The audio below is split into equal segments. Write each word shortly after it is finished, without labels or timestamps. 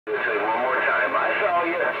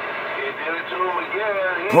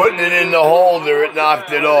Putting it in the holder, it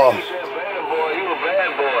knocked it off. Bad boy, you a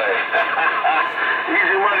bad boy.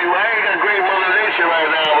 Easy money, well, I ain't got great motivation right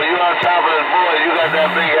now, but you on top of this boy, you got that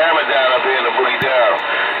big hammer down up here in the booty down.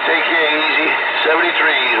 Take care, Easy.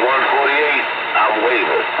 73s, 148. I'm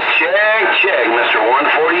waving. Check, Mr. 148.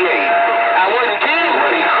 I wasn't kidding.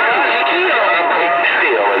 Money crazy.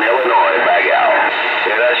 Still in Illinois, back out.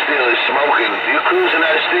 Yeah, that steel is smoking. You cruising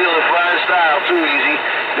that steel in fine style, too, Easy.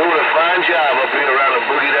 Doing a fine job up here around the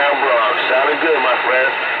boogie down Bronx. Sounding good, my friend.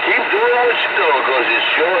 Keep doing what you're doing, because it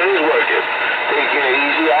sure is working. Take care,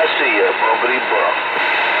 Easy. I see you. Bumpity bump.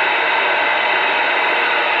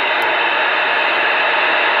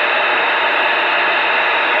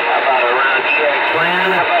 How about around DX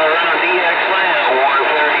Land?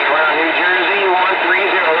 130 around New Jersey.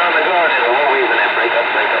 130 around the Garden. What are we even at? Break up.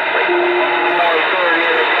 130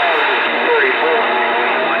 in the Garden. 34.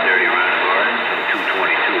 130 around the Garden.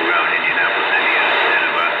 222 around Indianapolis, Indiana.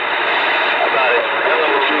 Stand by. How about it?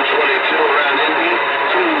 Hello, 222 around Indy.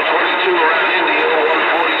 222 around India.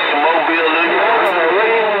 148 Mobile, New York.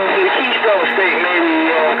 The Keystone State, maybe.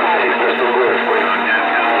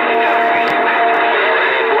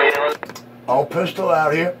 Oh, pistol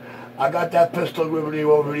out here. I got that pistol Gribbity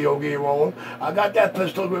Roll video game rolling. I got that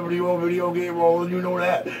pistol Gribbity Roll video game rolling. You know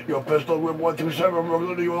that. Your pistol Grip 127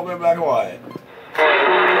 Brooklyn, New York, and back away.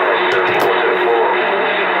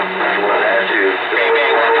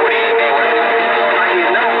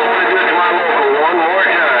 One more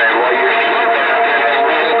time while you're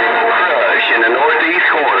crush in the northeast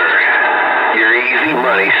corner. Your Easy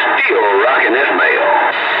Money still rocking this mail.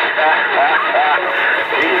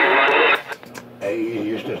 Hey, Easy,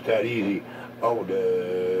 it's just that easy. Oh,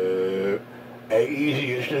 hey,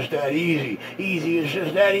 Easy, it's just that easy. Easy, it's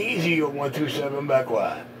just that easy. Your 127 back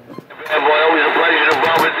wide. Bad boy, always a pleasure to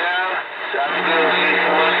bump it down. Sounds good, Easy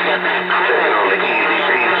Money. Taking on the Easy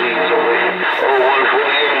CZ's away. Oh,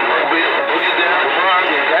 148. Put it down, Frog.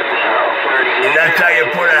 You got the 30. And that's how you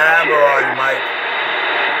put a hammer on, Mike.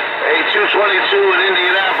 Hey, 222 in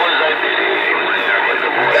Indianapolis. I did it.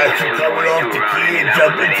 Got you coming off the key and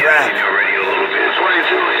jumping track.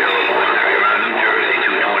 22 around New Jersey.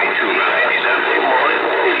 222 around Indianapolis.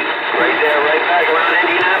 Right there, right back around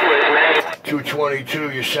Indianapolis, man.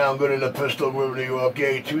 222, you sound good in the pistol River, New York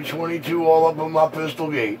gate. 222 all up on my pistol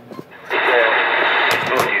gate.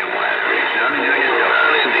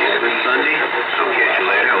 Sunday. I'll catch you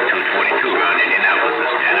later. 222 around Indianapolis.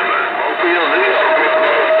 Stand by.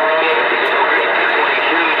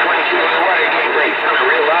 Sounding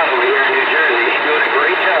real loud over here in New Jersey. Doing a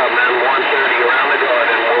great job, man. 130 around the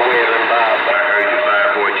Garden. We're waving Bob. I heard you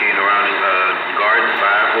 514 around Garden.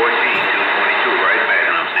 514. 222 right back,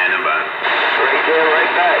 and I'm standing by. Right there,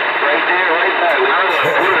 right back. Right there, right back. We heard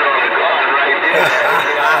it on the Garden right there.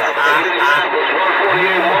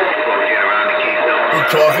 148 around the Keystone.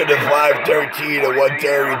 You're talking to 513 or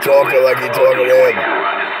 130, talking like you're talking to him.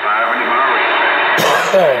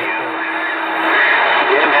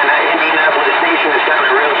 Yeah, man, that Indianapolis station is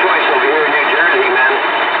sounding a real choice over here in New Jersey, man.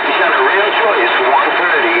 You sound a real choice.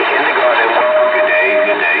 130 in the Garden. Good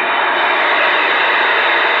day.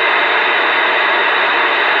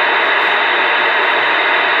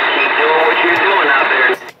 Keep doing what you're doing out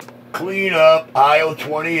there. Clean up, aisle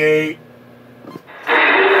 28.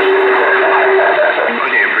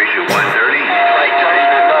 Okay, appreciate 130. Like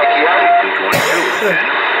Tyson and Bacchiari.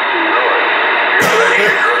 222.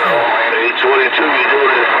 22, you're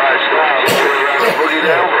doing it fine style. Around the boogie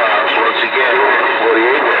down Bronx once again.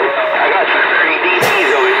 48. I got 30 DBs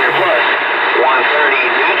over here plus 130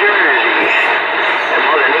 New Jersey. And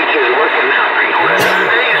Mother Nature's working now. 3/4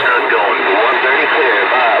 days not going. 130 clear.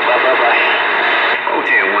 Bye.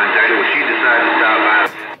 Okay, 130. Well, she decided to stop by.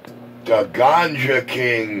 The Ganja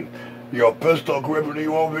King. Your pistol Grip New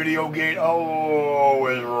York video gate. Oh,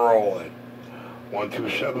 is rolling.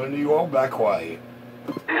 127 New York, back quiet.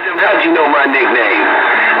 How'd you know my nickname?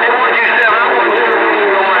 Hey, 127, I want you to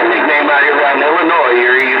know my nickname out here right in Illinois.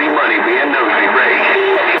 You're Easy Money, being nosy,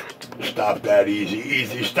 Ray. Stop that, Easy.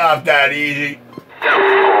 Easy, stop that, Easy.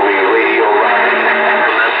 Holy radio ride.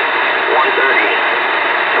 130.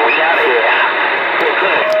 We out of here.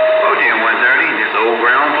 Okay, 130. This old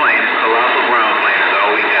ground plane, this colossal ground plane is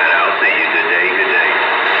all we got. I'll say you good day. Good day.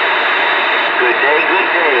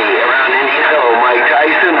 Around Indiana, Mike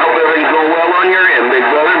Tyson. Hope everything's going well on your end, big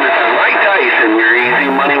brother. Mr. Mike Tyson, your Easy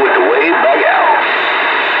Money with the wave bug out.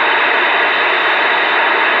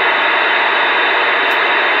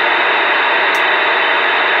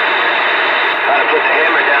 How to put the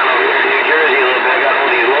hammer down.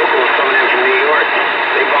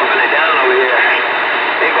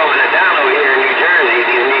 bumming it down over here in New Jersey.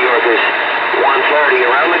 These New Yorkers, 130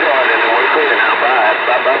 around the garden, and we're clear now. Bye.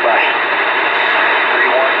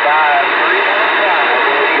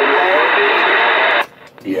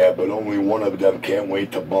 315. Yeah, but only one of them can't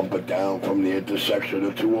wait to bump it down from the intersection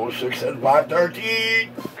of 206 and 513.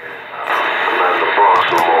 I'm at the Bronx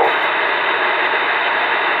some more.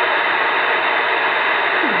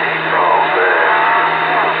 Oh, man.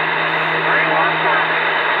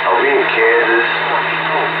 Are we in Kansas?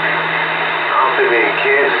 I don't think we're in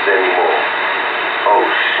Kansas anymore. Oh,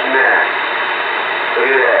 snap. Look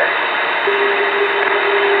at that.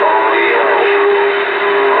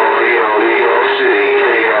 Leo City.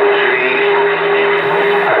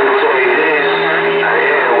 I can tell you this, I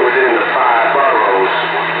am within the 5 boroughs.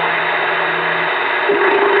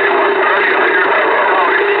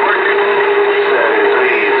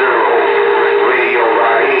 730, Radio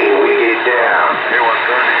Raheem, we get down. Hey, 130,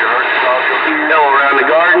 you heard the talking? No, around the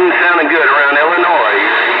garden, sounding good around Illinois.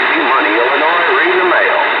 Easy money, Illinois, read the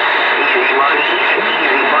mail. Easy money,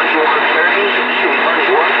 130, easy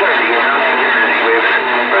money, 130 around New Jersey, baby.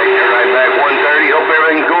 Right here, right back, 130. Hope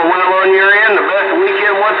everything's going well on your end. The best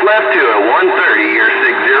weekend, what's left to it? 130, year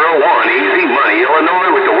 601, easy money,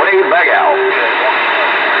 Illinois, with the way back out.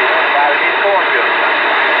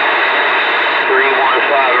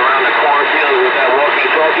 315 around the cornfields with that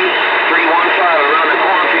walkie-talkie. 315 around the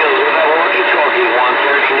cornfields with that walkie-talkie.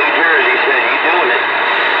 130 New Jersey said you doing it.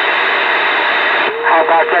 How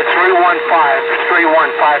about that 315?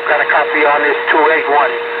 315 got a copy on this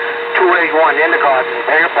 281. 281 in the garden.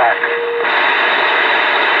 Bring it back.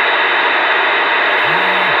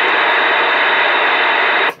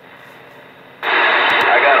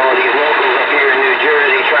 I got all these locals up here in New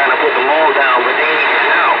Jersey trying to put the mall down, but they ain't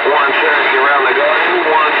getting out. 130 around the garden.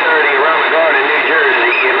 130 around the garden, New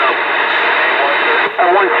Jersey, you know.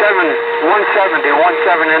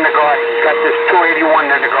 170 in the garden. Got this 281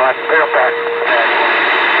 in the garden. Bring it back.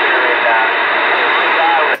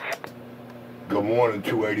 Good morning,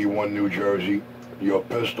 281 New Jersey. Your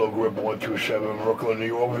pistol grip 127 Brooklyn, New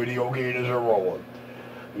York. Video gators are rolling.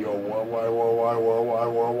 Yo,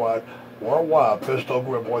 worldwide, pistol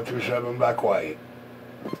grip 127 back way.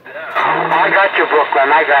 I got you,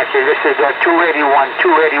 Brooklyn. I got you. This is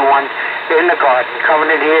 281 in the garden.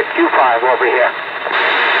 Coming in here, Q5 over here.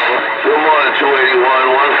 Good morning, 281,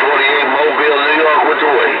 148 Mobile, New York, with the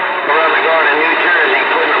way. Around the garden, New Jersey,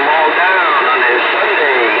 putting them all down on this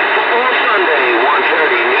Sunday. Football Sunday,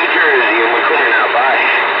 130, New Jersey, and we're clear now. Bye.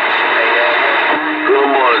 Good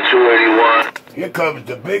morning, 281. Here comes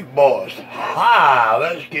the big boss. Ha!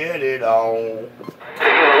 Let's get it on. To give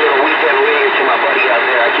a little weekend wave to my buddy out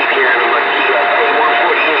there. I keep hearing him on key up. Hey,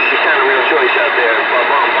 148, you sound a real choice out there.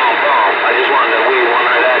 Bum. I just wanted to wave one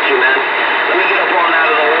right at you, man. Let me get up on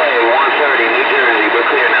out of the way. 130, New Jersey. We're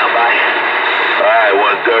clear now. Bye. All right,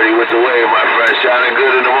 130 with the wave, my friend. Sounding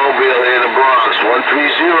good in the Mobile here in the Bronx.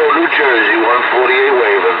 130, New Jersey. 148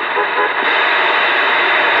 waving.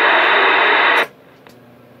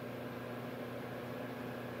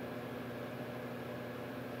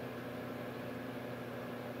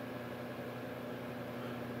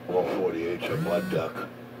 It's a mud duck.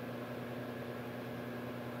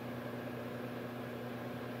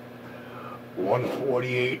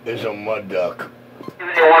 148 is a mud duck.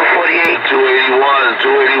 148,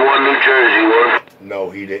 281, New Jersey. No,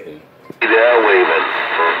 he didn't. They're waving.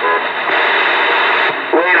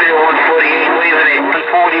 Waving at 148, waving at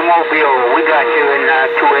 140 Mobile. We got you in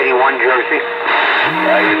 281 Jersey.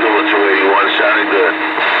 How you doing, 281? Sounding good.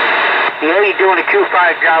 Yeah, you're doing a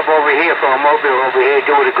Q5 job over here for a Mobile over here.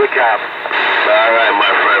 Doing a good job. All right,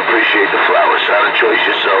 my friend. Appreciate the flowers. Sound of choice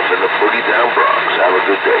yourself in the Boogie Down Bronx. Have a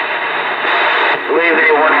good day. Waving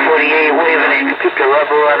at 148, waving at. Keep the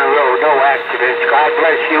rubber on the road. No accidents. God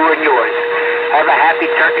bless you and yours. Have a happy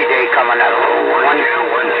Turkey Day coming up.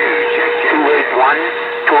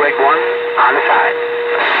 281 on the side.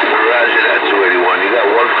 Roger that, 281. You got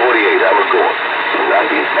 148. Have a good one.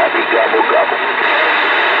 Happy gobble gobble.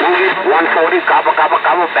 140, gobble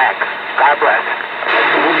back. God bless.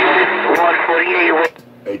 148.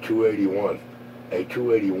 Hey, 281. Hey,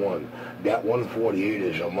 281. That 148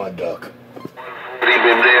 is a mud duck. Leave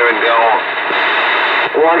him there and gone.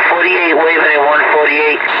 148, waving at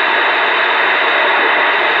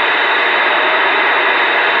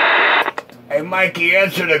 148. Hey, Mikey,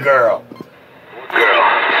 answer the girl. Girl.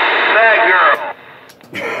 That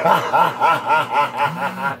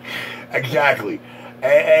girl. Exactly.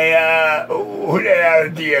 Hey, who the hell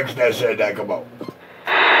at DX that said that? Come on.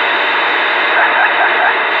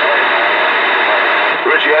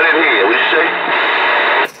 Richie, I didn't hear you. What'd you say?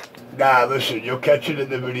 Nah, listen, you'll catch it in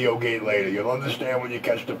the video gate later. You'll understand when you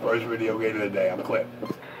catch the first video gate of the day. I'm Clip.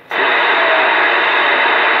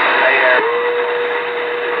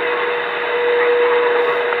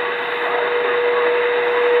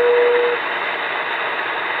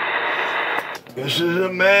 This is a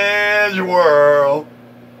man's world.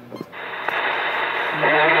 I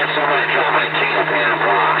got somebody coming to King of Pan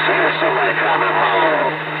Bronx. I got somebody coming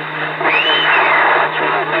home. That's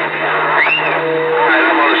what I'm thinking. Alright,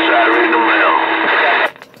 I'm on the side reading the mail.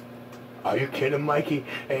 Are you kidding, Mikey?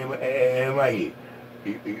 Hey, Mikey,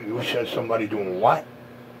 you said somebody doing what?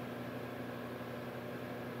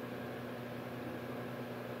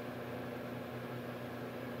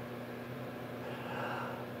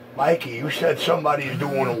 Mikey, you said somebody's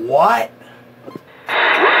doing what?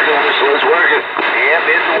 It's working. Yep,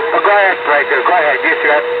 go ahead, Breaker. Go ahead. You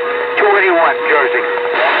got 281, Jersey.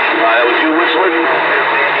 Alright, was you whistling?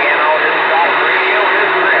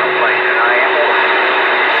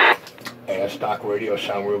 Hey, that stock radio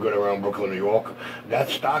sound real good around Brooklyn, New York. That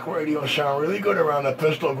stock radio sound really good around the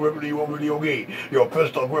Pistol Grip of New York video gate. Your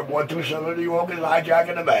Pistol Grip 127 New York is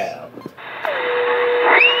hijacking the mail.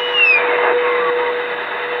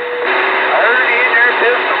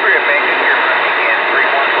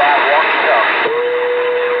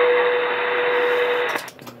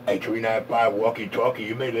 Hey, 395 walkie-talkie,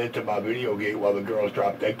 you made it into my video gate while the girls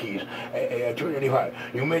dropped their keys. Hey, 385,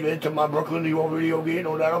 you made it into my Brooklyn, New York video gate,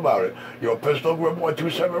 no doubt about it. Your Pistol Grip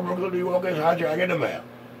 127 Brooklyn, New York is hijacking the mail.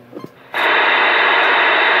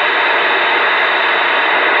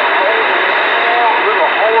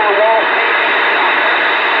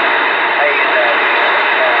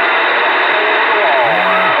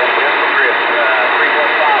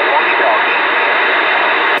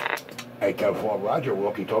 Hey, 10-4 Roger,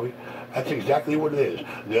 walkie-talkie. That's exactly what it is.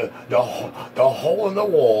 The hole in the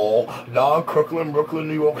wall, non-Crooklyn, Brooklyn,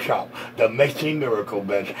 New York shop. The Messy Miracle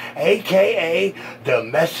Bench, a.k.a. the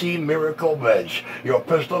Messy Miracle Bench. Your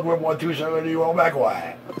Pistol Grip 127 New York back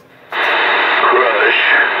wide. Crush.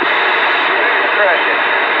 Crush it.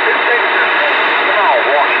 Come on,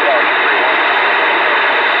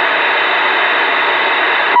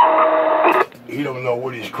 walkie-talkie. You don't know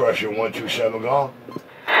what he's crushing, 127 gone?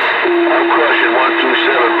 I'm crushing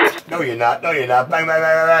 127. No, you're not. No, you're not. Bang, bang,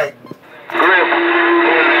 bang, bang. Grip.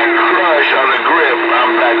 Crush on the grip.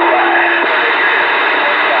 I'm back wide.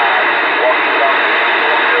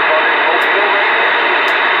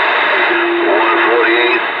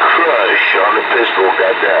 148. Crush on the pistol.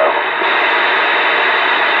 Got down.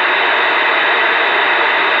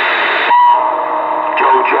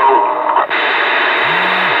 Jojo.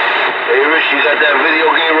 Hey, Rich, you got that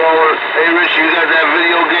video game rolling? Hey, Rich, you got that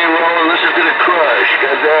video game rolling? Listen to the crush.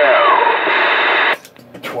 Got down.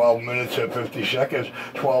 12 minutes and 50 seconds.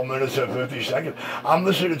 12 minutes and 50 seconds. I'm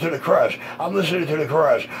listening to the crush. I'm listening to the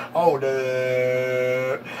crush. Oh,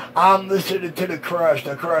 I'm listening to the crush.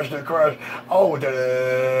 The crush. The crush. Oh,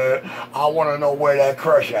 I want to know where that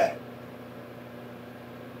crush at.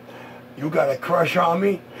 You got a crush on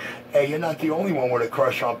me? Hey, you're not the only one with a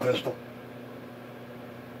crush on Pistol.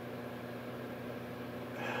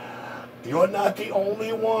 You're not the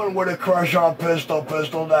only one with a crush on Pistol.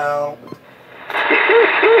 Pistol down.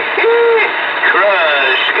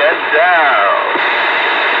 Crush, get down.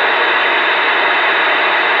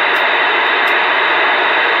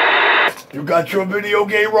 You got your video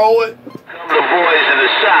game rolling? Come the boys in the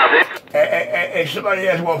South. Hey, somebody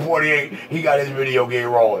asked 148. He got his video game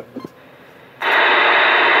rolling.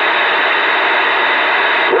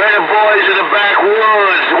 Where the boys in the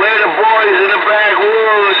backwoods? Where the boys in the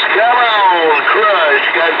backwoods? Come on, Crush,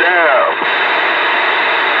 got down.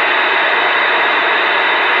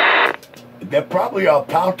 They're probably on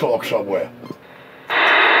Pow Talk somewhere.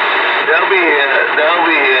 They'll be here. They'll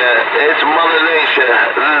be here. It's Mother Nature.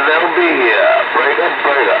 They'll be here. Breaker,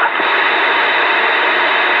 breaker.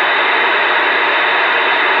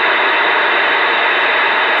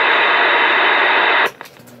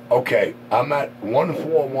 Okay, I'm at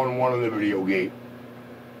 1411 of the video gate.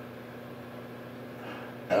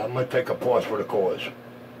 And I'm going to take a pause for the cause.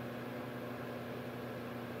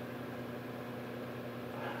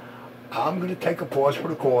 I'm going to take a pause for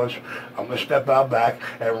the cause. I'm going to step out back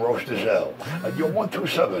and roast his hell. And you're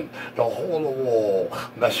 127, the hole in the wall,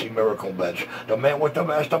 Messy Miracle Bench. The man with the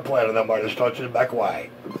master plan, and the might have started back wide.